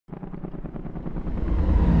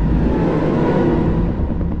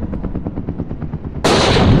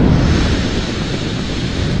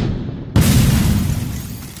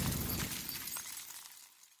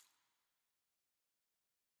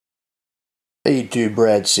Hey YouTube,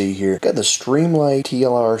 Brad C here. Got the Streamlight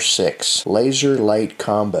TLR-6 laser light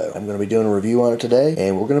combo. I'm going to be doing a review on it today,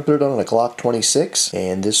 and we're going to put it on a Glock 26,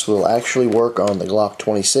 and this will actually work on the Glock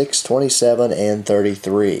 26, 27, and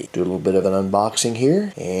 33. Do a little bit of an unboxing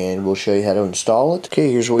here, and we'll show you how to install it.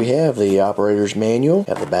 Okay, here's what we have: the operator's manual.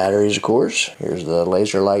 Have the batteries, of course. Here's the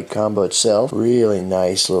laser light combo itself. Really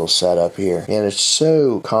nice little setup here, and it's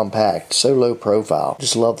so compact, so low profile.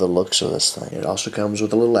 Just love the looks of this thing. It also comes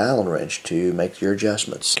with a little Allen wrench to make your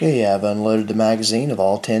adjustments. Okay, I've unloaded the magazine of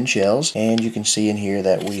all 10 shells, and you can see in here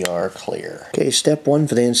that we are clear. Okay, step one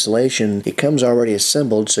for the installation. It comes already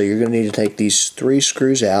assembled, so you're going to need to take these 3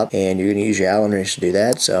 screws out, and you're going to use your Allen wrench to do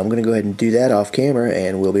that. So I'm going to go ahead and do that off camera,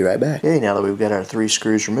 and we'll be right back. Okay, now that we've got our 3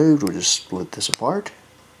 screws removed, we'll just split this apart.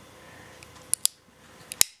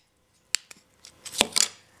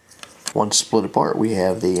 Once split apart, we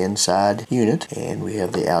have the inside unit and we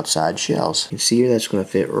have the outside shells. You can see here that's going to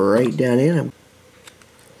fit right down in.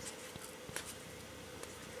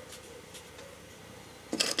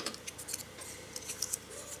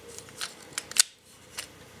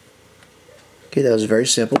 Okay, that was very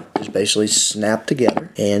simple. Just basically snap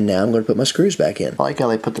together. And now I'm going to put my screws back in. I like how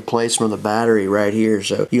they put the placement of the battery right here,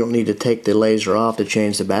 so you don't need to take the laser off to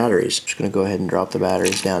change the batteries. Just going to go ahead and drop the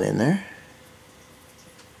batteries down in there.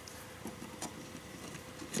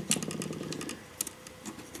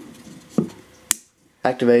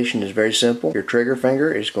 Activation is very simple. Your trigger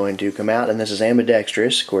finger is going to come out, and this is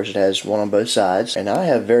ambidextrous. Of course, it has one on both sides, and I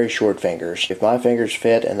have very short fingers. If my fingers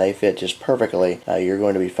fit, and they fit just perfectly, you're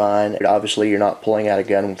going to be fine. But obviously, you're not pulling out a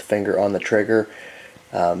gun with the finger on the trigger,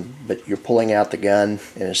 but you're pulling out the gun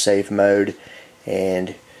in a safe mode,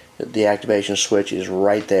 and the activation switch is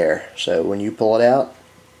right there. So when you pull it out,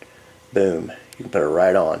 boom, you can put it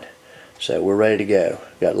right on. So we're ready to go.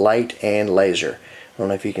 We've got light and laser. I don't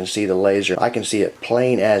know if you can see the laser. I can see it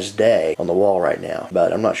plain as day on the wall right now,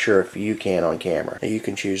 but I'm not sure if you can on camera. Now you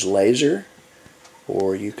can choose laser,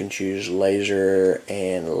 or you can choose laser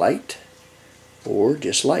and light, or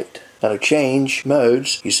just light. Now to change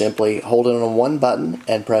modes, you simply hold it on one button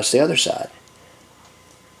and press the other side.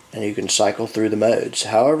 And you can cycle through the modes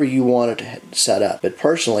however you want it to set up. But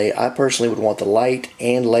personally, I would want the light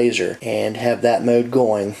and laser and have that mode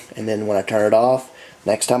going, and then when I turn it off,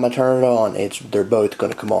 next time I turn it on, they're both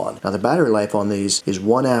going to come on. Now the battery life on these is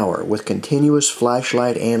 1 hour with continuous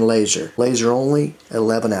flashlight and laser. Laser only,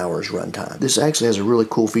 11 hours runtime. This actually has a really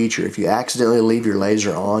cool feature. If you accidentally leave your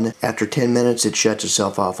laser on, after 10 minutes it shuts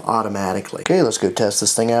itself off automatically. Okay, let's go test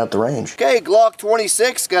this thing out at the range. Okay, Glock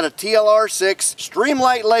 26 got a TLR6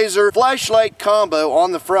 Streamlight laser flashlight combo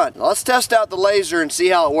on the front. Now let's test out the laser and see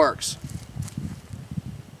how it works.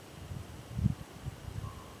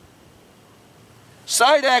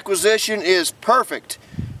 Sight acquisition is perfect.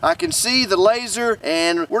 I can see the laser,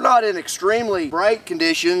 and we're not in extremely bright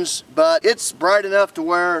conditions, but it's bright enough to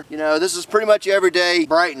where, you know, this is pretty much everyday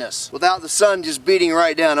brightness without the sun just beating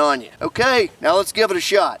right down on you. Okay, now let's give it a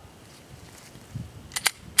shot.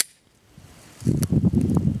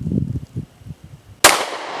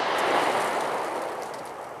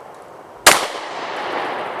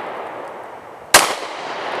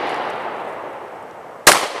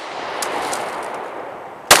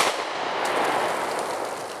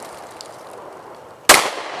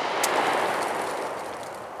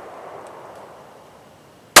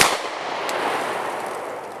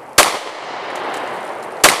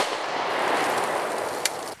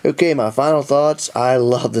 Okay, my final thoughts. I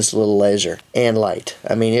love this little laser and light.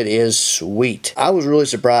 I mean, it is sweet. I was really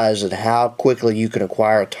surprised at how quickly you can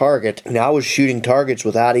acquire a target. Now, I was shooting targets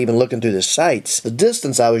without even looking through the sights. The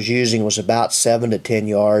distance I was using was about 7 to 10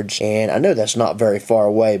 yards, and I know that's not very far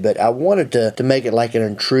away, but I wanted to make it like an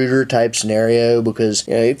intruder type scenario, because,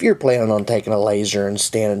 you know, if you're planning on taking a laser and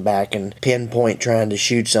standing back and pinpoint trying to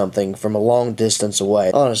shoot something from a long distance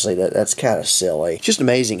away, honestly, that's kind of silly. It's just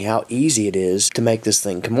amazing how easy it is to make this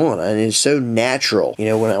thing come on, and it's so natural. You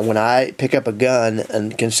know, when I pick up a gun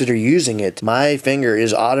and consider using it, my finger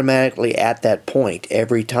is automatically at that point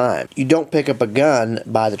every time. You don't pick up a gun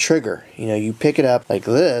by the trigger. You know, you pick it up like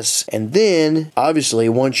this, and then obviously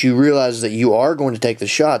once you realize that you are going to take the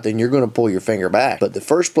shot, then you're going to pull your finger back. But the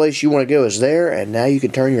first place you want to go is there, and now you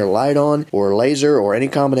can turn your light on or laser or any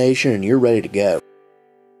combination, and you're ready to go.